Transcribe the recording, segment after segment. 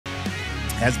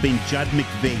has been Judd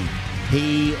McVee.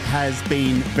 He has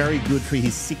been very good for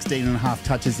his 16.5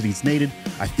 touches that he's needed.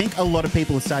 I think a lot of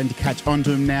people are starting to catch on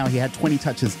to him now. He had 20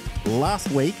 touches last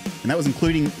week, and that was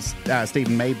including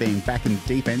Stephen May being back in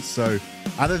defense. So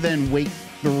other than week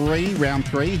 3, round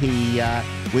 3,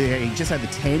 where he just had the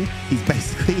 10, he's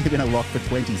basically been a lock for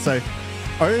 20. So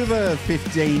over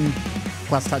 15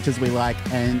 plus touches we like,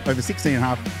 and over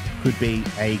 16.5 could be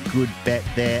a good bet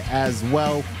there as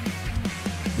well.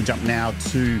 We jump now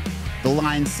to the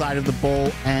Lions side of the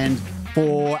ball, and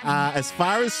for as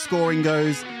far as scoring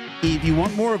goes, if you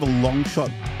want more of a long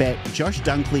shot bet, Josh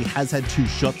Dunkley has had 2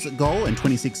 shots at goal and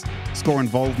 26 score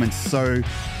involvements, so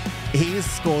he is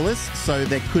scoreless, so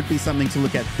there could be something to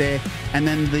look at there. And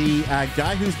then the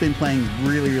guy who's been playing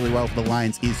really, really well for the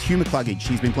Lions is Hugh McCluggage.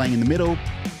 He's been playing in the middle.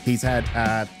 He's had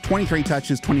 23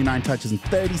 touches, 29 touches, and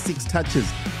 36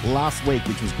 touches last week,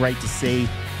 which was great to see.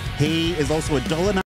 He is also $1.09